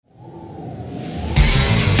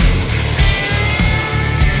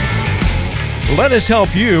Let us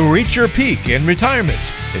help you reach your peak in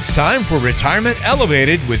retirement. It's time for Retirement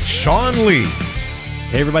Elevated with Sean Lee.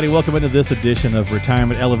 Hey everybody, welcome into this edition of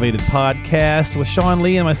Retirement Elevated Podcast with Sean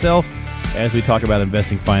Lee and myself as we talk about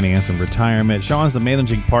investing, finance, and retirement. Sean's the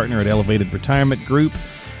managing partner at Elevated Retirement Group,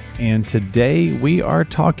 and today we are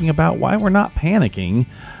talking about why we're not panicking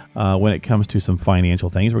when it comes to some financial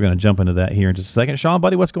things. We're going to jump into that here in just a second. Sean,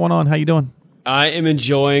 buddy, what's going on? How you doing? I am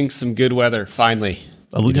enjoying some good weather, finally.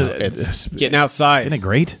 It's getting outside. Isn't it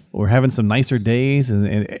great? We're having some nicer days, and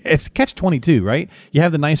it's catch-22, right? You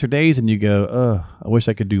have the nicer days, and you go, I wish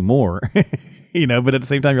I could do more. But at the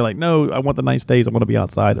same time, you're like, no, I want the nice days. I want to be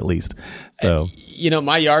outside at least. So,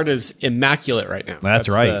 my yard is immaculate right now. That's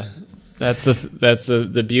right. That's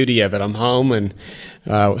the beauty of it. I'm home, and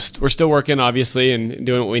we're still working, obviously, and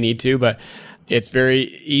doing what we need to, but it's very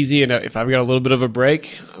easy. And if I've got a little bit of a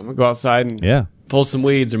break, I'm gonna go outside and pull some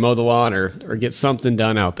weeds or mow the lawn or get something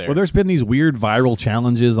done out there. Well, there's been these weird viral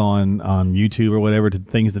challenges on YouTube or whatever,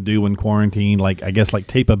 things to do in quarantine. Like, I guess,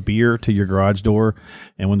 tape a beer to your garage door,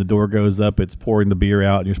 and when the door goes up, it's pouring the beer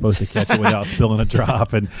out, and you're supposed to catch it without spilling a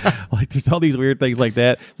drop. And there's all these weird things like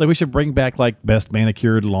that. It's like we should bring back best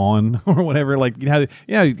manicured lawn or whatever. Back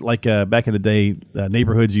in the day,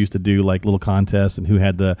 neighborhoods used to do little contests and who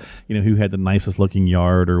had the nicest looking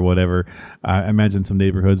yard or whatever. I imagine some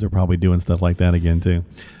neighborhoods are probably doing stuff like that again too.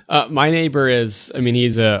 My neighbor he's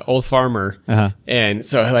an old farmer, and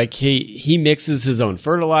so he mixes his own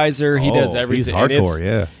fertilizer. He does everything. He's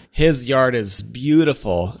hardcore, His yard is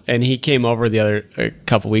beautiful, and he came over a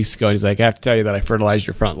couple weeks ago, and he's like, "I have to tell you that I fertilized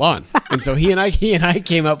your front lawn." And so he and I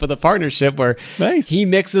came up with a partnership where he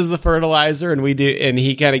mixes the fertilizer, and we do, and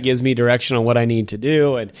he kind of gives me direction on what I need to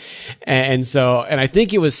do, and I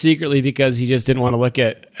think it was secretly because he just didn't want to look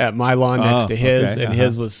at my lawn next to his, and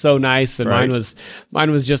his was so nice, and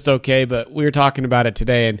mine was just okay. But we were talking about it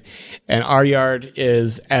today, and our yard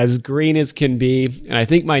is as green as can be, and I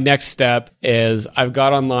think my next step is I've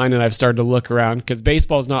got online and I've started to look around because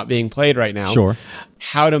baseball's not being played right now. Sure.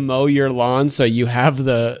 How to mow your lawn so you have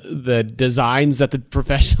the designs that the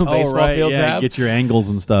professional baseball fields have. Get your angles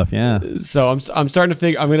and stuff. Yeah. So I'm starting to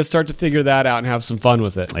figure. I'm going to start to figure that out and have some fun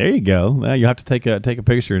with it. There you go. You have to take a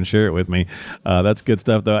picture and share it with me. That's good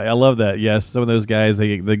stuff, though. I love that. Yes, some of those guys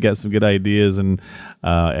they get some good ideas, and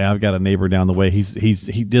I've got a neighbor down the way.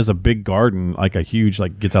 He does a big garden, a huge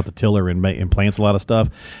gets out the tiller and plants a lot of stuff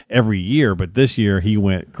every year. But this year he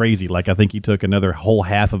went crazy. I think he took another whole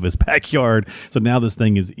half of his backyard. So now this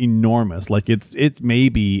thing is enormous. It may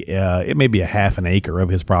be a half an acre of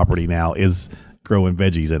his property now is growing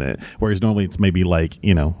veggies in it, whereas normally it's maybe I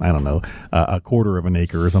don't know, a quarter of an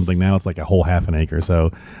acre or something. Now it's a whole half an acre.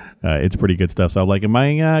 So it's pretty good stuff. So I'm like,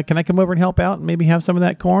 can I come over and help out and maybe have some of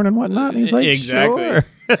that corn and whatnot? And he's like, exactly. Sure.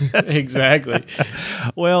 Exactly.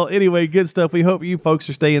 Well, anyway, good stuff. We hope you folks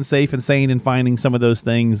are staying safe and sane and finding some of those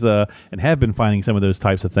things and have been finding some of those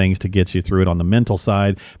types of things to get you through it on the mental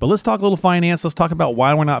side. But let's talk a little finance. Let's talk about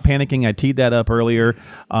why we're not panicking. I teed that up earlier.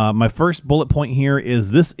 My first bullet point here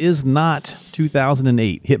is this is not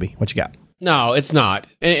 2008. Hit me. What you got? No, it's not.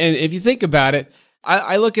 And if you think about it,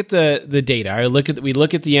 I look at the data. We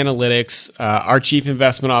look at the analytics. Our chief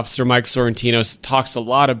investment officer, Mike Sorrentino, talks a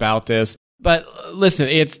lot about this. But listen,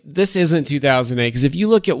 this isn't 2008, because if you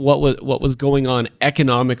look at what was going on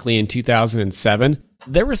economically in 2007,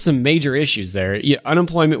 there were some major issues there.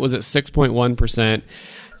 Unemployment was at 6.1%,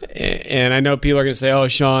 and I know people are going to say, "Oh,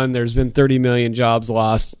 Sean, there's been 30 million jobs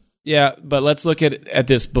lost." Yeah, but let's look at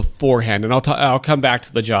this beforehand, and I'll come back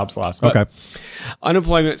to the jobs lost. But okay.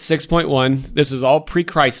 Unemployment 6.1. This is all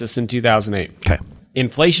pre-crisis in 2008. Okay.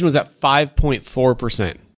 Inflation was at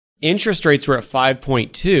 5.4%. Interest rates were at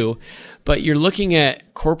 5.2, but you're looking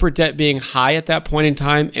at corporate debt being high at that point in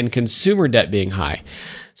time and consumer debt being high.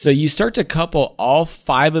 So you start to couple all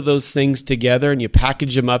five of those things together and you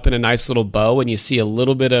package them up in a nice little bow, and you see a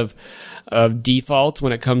little bit of default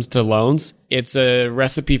when it comes to loans. It's a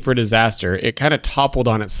recipe for disaster. It kind of toppled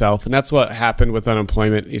on itself, and that's what happened with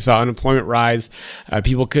unemployment. You saw unemployment rise.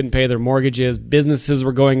 People couldn't pay their mortgages. Businesses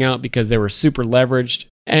were going out because they were super leveraged.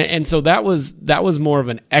 And so that was more of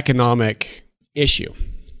an economic issue.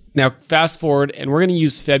 Now, fast forward, and we're going to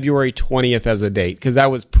use February 20th as a date because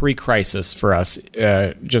that was pre-crisis for us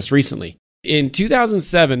just recently. In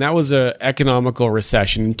 2007, that was an economical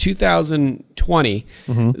recession. In 2020,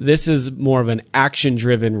 this is more of an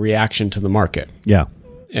action-driven reaction to the market. Yeah.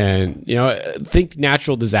 And, think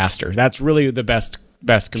natural disaster. That's really the best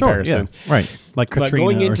comparison. Sure, yeah. Right. Like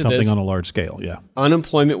Katrina or something on a large scale. Yeah.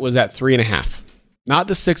 Unemployment was at 3.5%. Not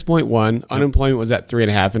the 6.1. Unemployment was at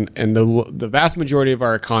 3.5%, and the vast majority of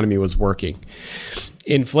our economy was working.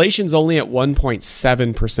 Inflation's only at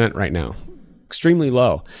 1.7% right now. extremely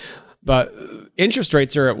low. But interest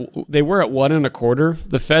rates were at 1.25%.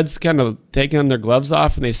 The Fed's kind of taking their gloves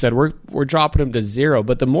off and they said, we're dropping them to 0.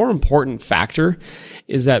 But the more important factor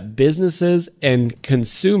is that businesses and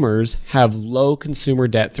consumers have low consumer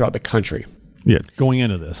debt throughout the country. Yeah, going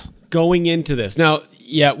into this. Now,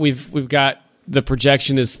 yeah, we've got the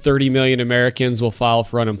projection is 30 million Americans will file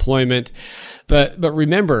for unemployment. But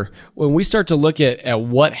remember, when we start to look at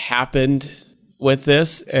what happened with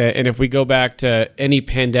this, and if we go back to any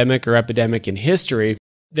pandemic or epidemic in history,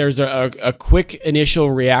 there's a quick initial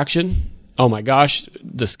reaction. Oh my gosh,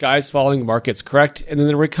 the sky's falling, market's correct, and then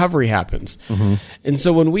the recovery happens. Mm-hmm. And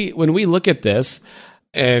so when we look at this,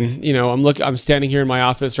 and I'm standing here in my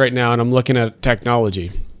office right now, and I'm looking at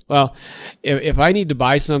technology. Well, if I need to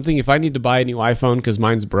buy something, if I need to buy a new iPhone because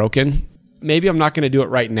mine's broken, maybe I'm not going to do it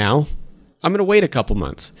right now. I'm going to wait a couple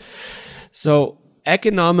months. So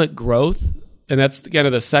economic growth, and that's kind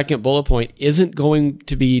of the second bullet point, isn't going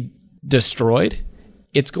to be destroyed.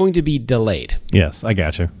 It's going to be delayed. Yes, I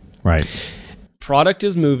got you. Right. Product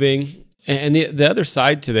is moving. And the other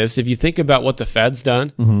side to this, if you think about what the Fed's done,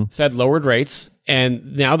 mm-hmm. Fed lowered rates,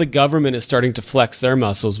 and now the government is starting to flex their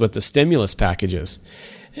muscles with the stimulus packages.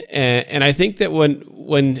 And I think that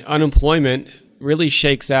when unemployment really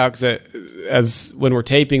shakes out, as when we're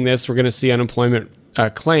taping this, we're going to see unemployment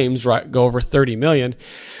claims go over 30 million.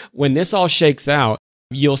 When this all shakes out,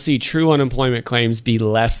 you'll see true unemployment claims be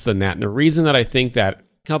less than that. And the reason that I think that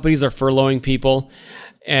companies are furloughing people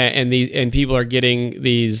and people are getting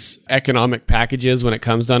these economic packages when it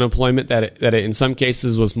comes to unemployment that it in some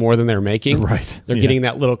cases was more than they're making. Right. They're getting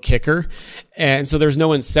that little kicker. And so there's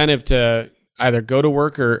no incentive to either go to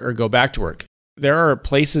work or go back to work. There are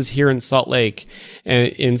places here in Salt Lake and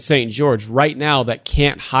in St. George right now that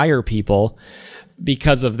can't hire people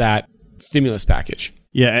because of that stimulus package.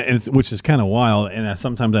 Yeah, and which is kind of wild, and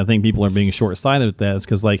sometimes I think people are being short-sighted with that. It's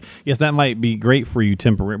because, yes, that might be great for you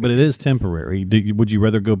temporary, but it is temporary. Would you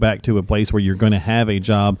rather go back to a place where you're going to have a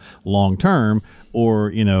job long-term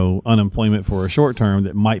or, unemployment for a short term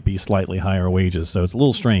that might be slightly higher wages? So it's a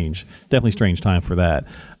little strange, definitely strange time for that.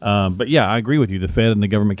 But yeah, I agree with you. The Fed and the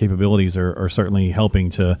government capabilities are certainly helping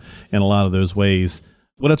to in a lot of those ways.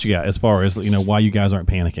 What else you got as far as, why you guys aren't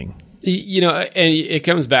panicking? And it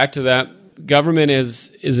comes back to that. Government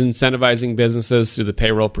is incentivizing businesses through the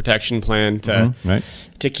payroll protection plan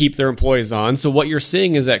to keep their employees on. So what you're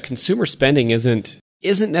seeing is that consumer spending isn't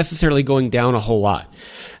necessarily going down a whole lot.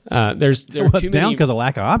 It's down because of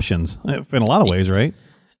lack of options in a lot of ways, right?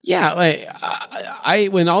 Yeah, I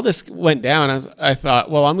when all this went down, I thought,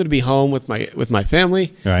 well, I'm going to be home with my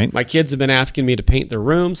family. Right. My kids have been asking me to paint their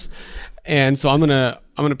rooms, and so I'm gonna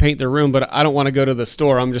paint their room, but I don't want to go to the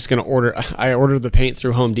store. I'm just gonna order. I ordered the paint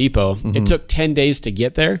through Home Depot. Mm-hmm. It took 10 days to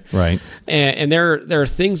get there. Right. And there are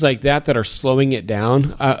things like that are slowing it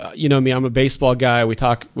down. Me, I'm a baseball guy.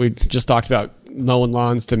 We just talked about mowing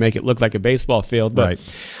lawns to make it look like a baseball field. But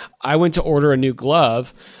right. I went to order a new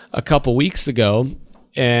glove a couple weeks ago,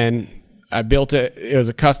 and I built it. It was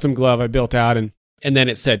a custom glove I built out, and then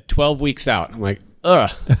it said 12 weeks out. I'm like,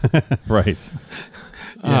 ugh. Right.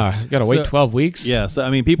 Got to wait 12 weeks? Yeah. So,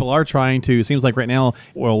 people are trying to, it seems like right now,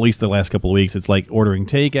 well, at least the last couple of weeks, it's like ordering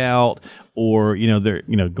takeout or, they're,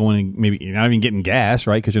 going, maybe you're not even getting gas,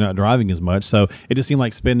 right? Because you're not driving as much. So it just seemed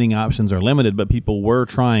like spending options are limited, but people were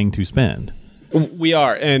trying to spend. We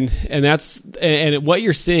are. And what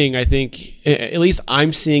you're seeing, I think, at least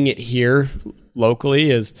I'm seeing it here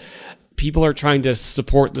locally, is people are trying to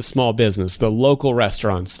support the small business, the local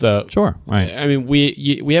restaurants. Sure, right.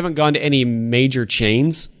 We haven't gone to any major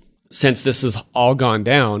chains since this has all gone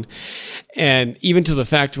down, and even to the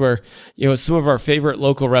fact where some of our favorite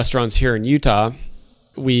local restaurants here in Utah,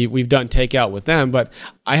 we've done takeout with them. But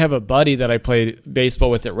I have a buddy that I played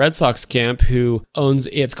baseball with at Red Sox camp who owns.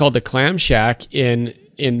 It's called the Clam Shack in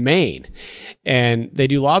Maine, and they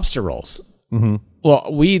do lobster rolls. Mm-hmm. Well,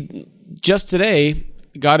 we just today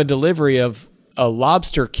got a delivery of a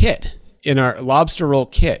lobster kit in our lobster roll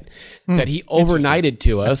kit that he overnighted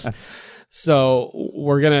to us. So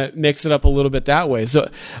we're going to mix it up a little bit that way.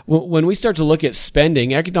 So when we start to look at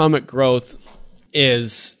spending, economic growth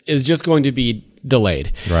is just going to be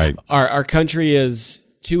delayed. Right. Our country is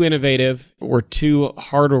too innovative. We're too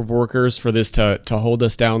hard of workers for this to hold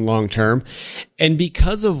us down long term. And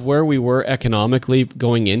because of where we were economically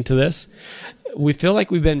going into this, we feel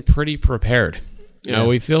like we've been pretty prepared.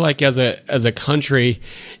 We feel like as a country,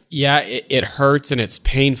 it hurts and it's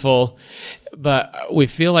painful, but we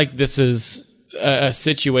feel like this is a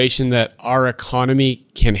situation that our economy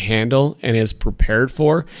can handle and is prepared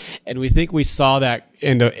for. And we think we saw that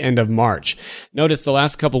end of March. Notice the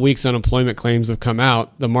last couple of weeks unemployment claims have come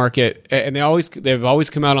out. The market, and they've always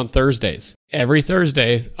come out on Thursdays. Every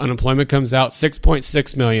Thursday, unemployment comes out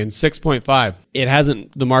 6.6 million, 6.5.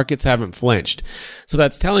 The markets haven't flinched. So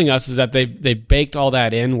that's telling us is that they baked all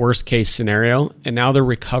that in, worst case scenario, and now the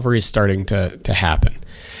recovery is starting to happen.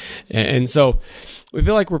 And so we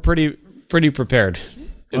feel like we're pretty prepared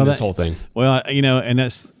in this whole thing. Well, and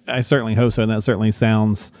I certainly hope so, and that certainly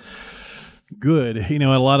sounds good.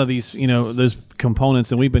 A lot of these, those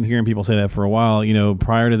components, and we've been hearing people say that for a while,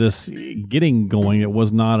 prior to this getting going, it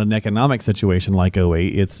was not an economic situation like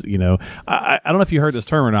 2008. It's, I don't know if you heard this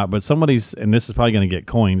term or not, but somebody's, and this is probably going to get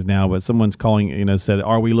coined now, but someone's calling, said,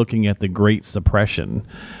 are we looking at the Great Suppression?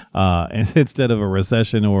 And instead of a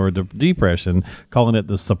recession or a depression, calling it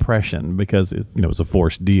the suppression because it was a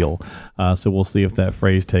forced deal. So we'll see if that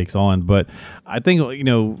phrase takes on. But I think,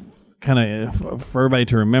 kind of for everybody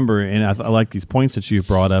to remember, and I like these points that you've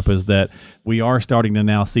brought up, is that we are starting to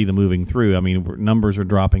now see the moving through. I mean, numbers are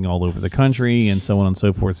dropping all over the country and so on and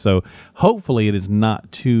so forth. So hopefully it is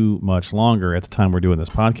not too much longer at the time we're doing this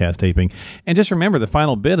podcast taping. And just remember, the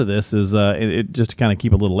final bit of this is, just to kind of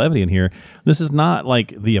keep a little levity in here, this is not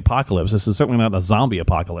like the apocalypse. This is certainly not a zombie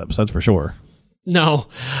apocalypse, that's for sure. No.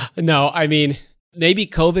 I mean, maybe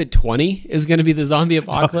COVID-20 is going to be the zombie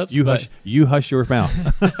apocalypse. You hush your mouth.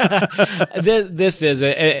 This is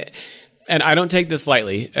it. And I don't take this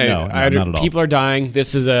lightly. No, not at all. People are dying.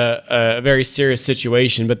 This is a very serious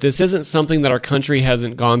situation, but this isn't something that our country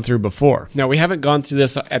hasn't gone through before. Now, we haven't gone through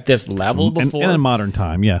this at this level before. In modern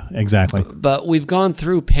time, yeah, exactly. But we've gone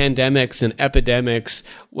through pandemics and epidemics,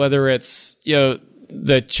 whether it's,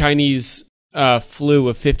 the Chinese flu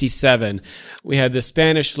of 1957. We had the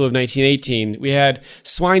Spanish flu of 1918. We had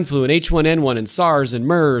swine flu and H1N1 and SARS and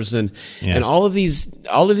MERS and all of these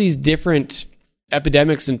different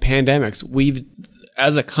epidemics and pandemics.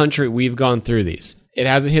 As a country, we've gone through these. It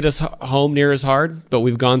hasn't hit us home near as hard, but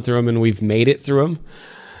we've gone through them and we've made it through them.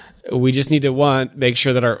 We just need to make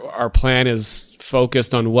sure that our plan is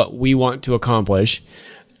focused on what we want to accomplish,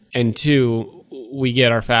 and two, we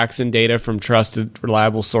get our facts and data from trusted,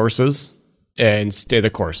 reliable sources. And stay the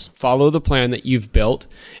course. Follow the plan that you've built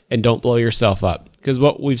and don't blow yourself up. Because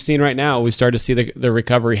what we've seen right now, we've started to see the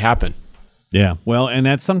recovery happen. Yeah, well, and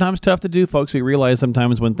that's sometimes tough to do, folks. We realize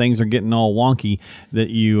sometimes when things are getting all wonky that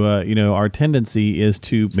our tendency is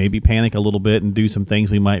to maybe panic a little bit and do some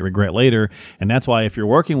things we might regret later. And that's why if you're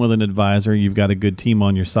working with an advisor, you've got a good team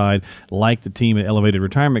on your side, like the team at Elevated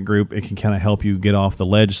Retirement Group. It can kind of help you get off the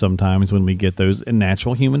ledge sometimes when we get those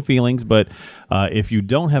natural human feelings. But if you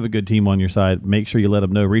don't have a good team on your side, make sure you let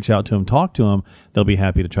them know. Reach out to them, talk to them. They'll be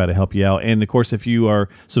happy to try to help you out. And, of course, if you are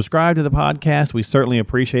subscribed to the podcast, we certainly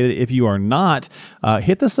appreciate it. If you are not,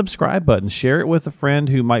 hit the subscribe button. Share it with a friend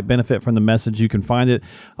who might benefit from the message. You can find it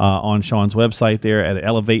on Sean's website there at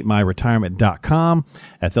elevatemyretirement.com.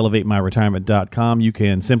 That's elevatemyretirement.com. You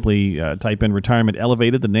can simply type in Retirement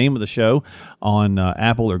Elevated, the name of the show, on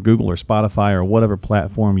Apple or Google or Spotify or whatever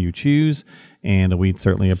platform you choose. And we'd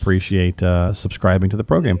certainly appreciate subscribing to the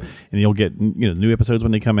program. And you'll get new episodes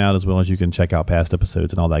when they come out, as well as you can check out past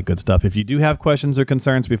episodes and all that good stuff. If you do have questions or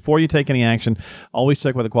concerns before you take any action, always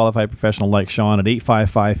check with a qualified professional like Sean at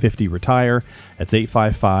 855-50-RETIRE. That's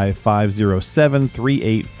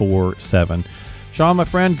 855-507-3847. Sean, my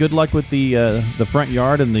friend, good luck with the front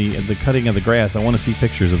yard and the cutting of the grass. I want to see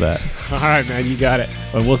pictures of that. All right, man, you got it.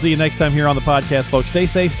 Well, we'll see you next time here on the podcast, folks. Stay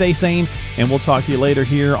safe, stay sane, and we'll talk to you later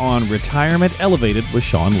here on Retirement Elevated with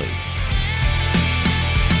Sean Lee.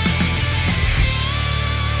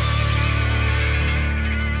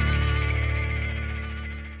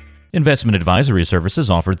 Investment advisory services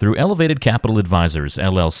offered through Elevated Capital Advisors,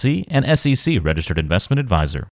 LLC, an SEC registered investment advisor.